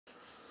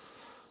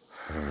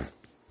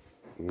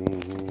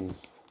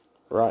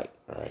Right.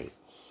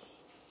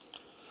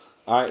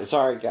 Alright,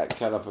 sorry I got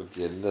cut up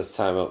again. This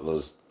time it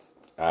was,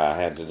 I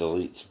had to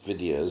delete some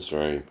videos,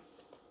 right?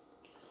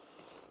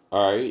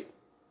 Alright.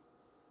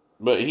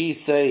 But he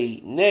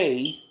say,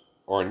 nay,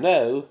 or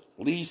no,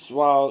 least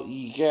while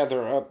ye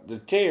gather up the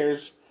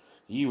tares,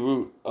 ye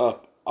root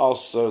up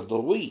also the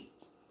wheat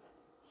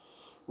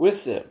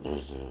with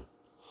them.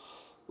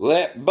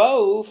 Let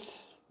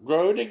both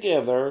grow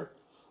together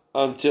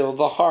until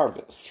the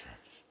harvest.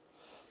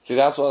 See,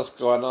 that's what's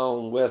going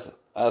on with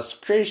us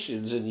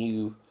Christians and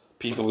you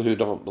people who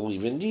don't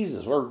believe in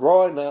Jesus. We're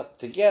growing up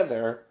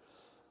together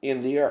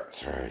in the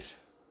earth, right?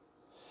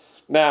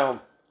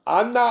 Now,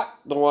 I'm not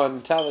the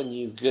one telling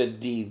you good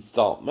deeds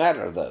don't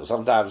matter, though.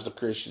 Sometimes the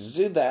Christians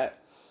do that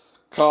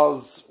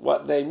because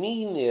what they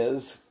mean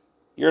is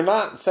you're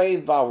not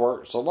saved by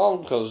works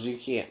alone because you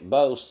can't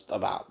boast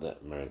about them,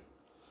 right?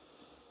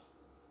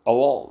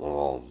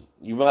 Alone.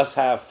 You must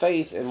have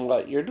faith in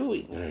what you're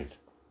doing, right?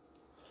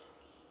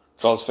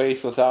 Because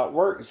faith without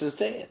works is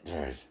dead,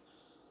 right?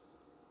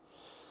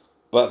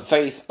 But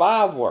faith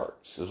by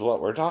works is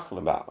what we're talking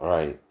about,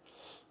 right?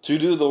 To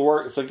do the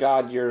works of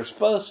God you're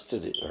supposed to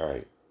do,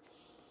 right?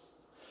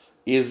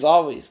 Is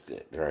always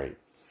good, right?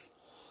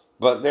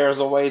 But there's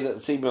a way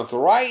that seemeth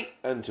right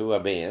unto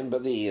a man,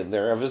 but the end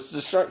thereof is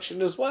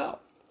destruction as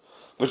well.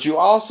 But you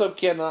also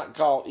cannot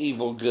call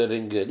evil good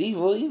and good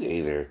evil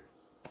either.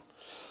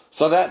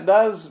 So that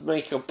does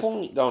make a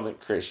point, don't it,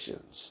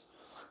 Christians?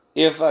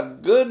 If a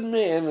good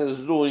man is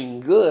doing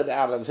good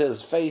out of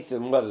his faith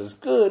in what is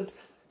good,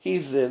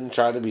 he's then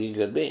trying to be a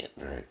good man,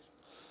 right?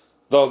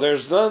 Though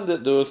there's none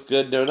that doeth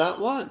good, no,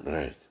 not one,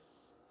 right?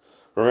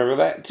 Remember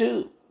that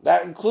too.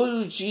 That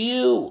includes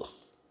you.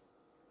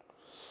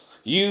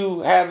 You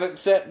have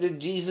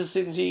accepted Jesus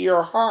into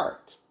your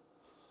heart.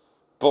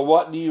 But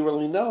what do you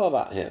really know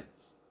about him?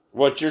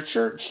 What your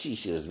church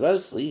teaches,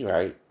 mostly,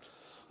 right?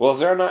 Well, if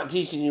they're not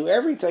teaching you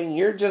everything,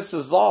 you're just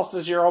as lost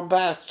as your own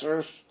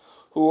pastors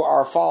who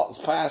are false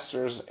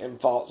pastors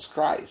and false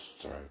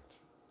Christs, right?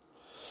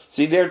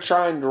 See, they're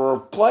trying to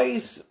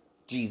replace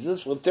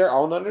Jesus with their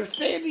own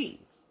understanding.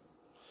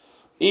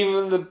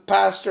 Even the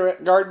pastor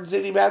at Garden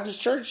City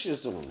Baptist Church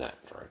is doing that,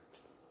 right?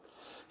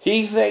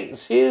 He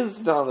thinks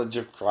his knowledge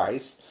of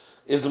Christ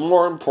is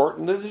more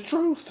important than the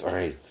truth,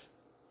 right?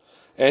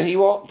 And he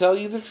won't tell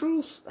you the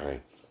truth,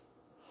 right?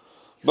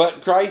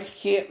 But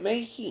Christ can't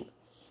make him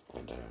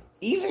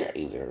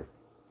either.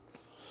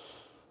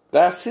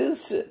 That's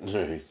his sin,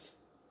 right?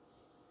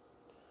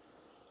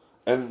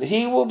 And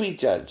he will be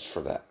judged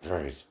for that,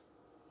 right?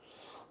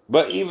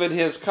 But even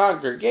his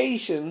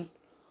congregation,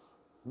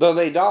 though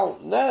they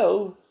don't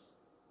know,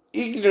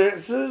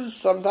 ignorance is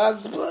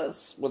sometimes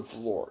bliss with the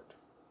Lord.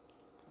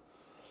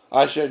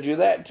 I showed you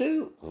that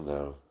too.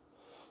 No.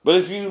 But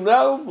if you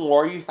know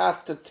more, you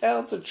have to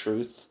tell the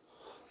truth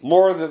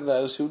more than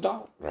those who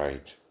don't,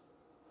 right?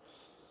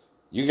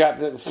 You got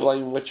to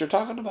explain what you're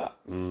talking about.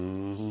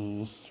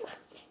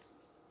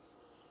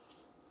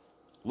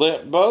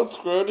 Let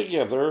both grow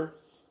together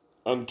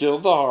until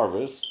the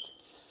harvest,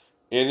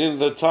 and in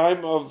the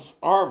time of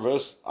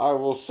harvest I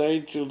will say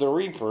to the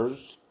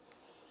reapers,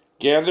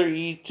 gather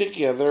ye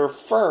together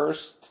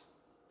first.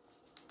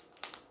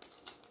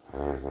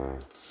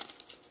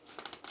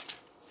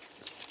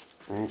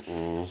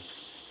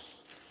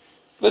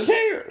 The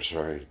tares,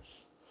 right?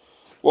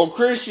 Well,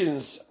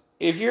 Christians,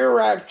 if you're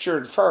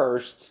raptured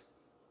first,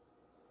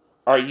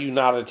 are you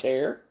not a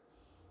tare?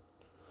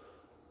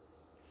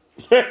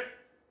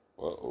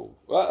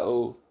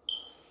 Uh-oh.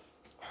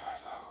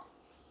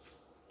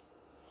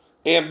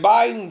 And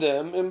bind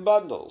them in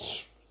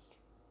bundles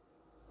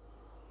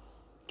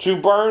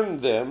to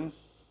burn them,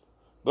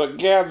 but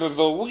gather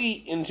the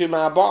wheat into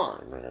my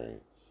barn,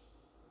 right?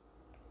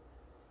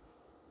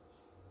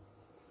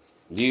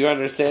 Do you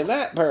understand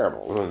that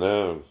parable?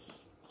 No.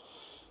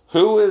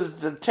 Who is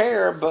the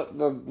tare but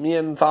the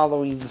men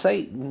following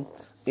Satan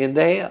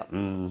into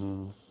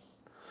hell?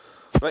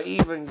 But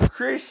even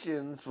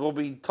Christians will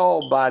be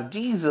told by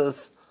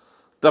Jesus,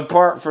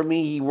 depart from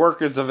me, ye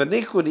workers of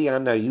iniquity, I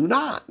know you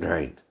not,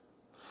 right?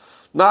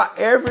 Not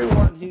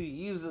everyone who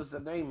uses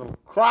the name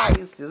of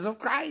Christ is of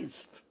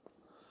Christ.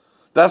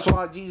 That's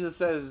why Jesus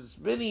says,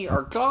 many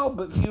are called,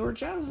 but few are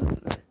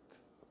chosen.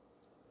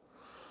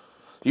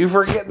 You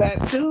forget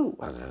that too.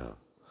 I know.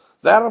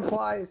 That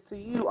applies to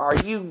you. Are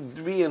you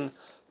being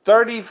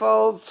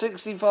 30-fold,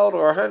 60-fold,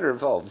 or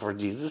 100-fold for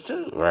Jesus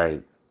too,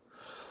 right?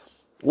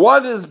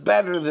 One is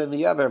better than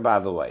the other, by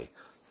the way.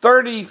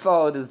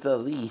 30-fold is the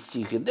least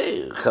you can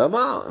do. Come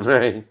on,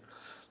 right?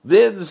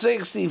 Then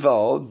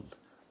 60-fold.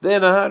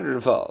 Then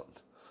 100-fold.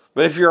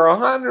 But if you're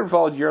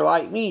 100-fold, you're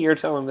like me. You're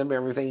telling them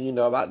everything you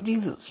know about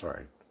Jesus,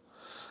 right?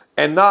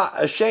 And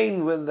not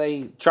ashamed when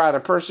they try to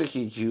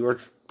persecute you or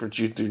put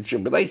you through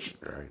tribulation,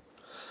 right?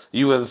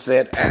 You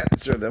instead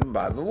answer them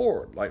by the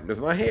Lord, like with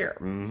my hair.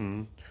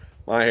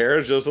 My hair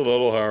is just a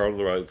little hair on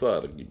the right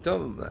side. I keep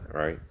telling them that,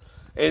 right?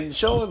 And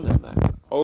showing them that.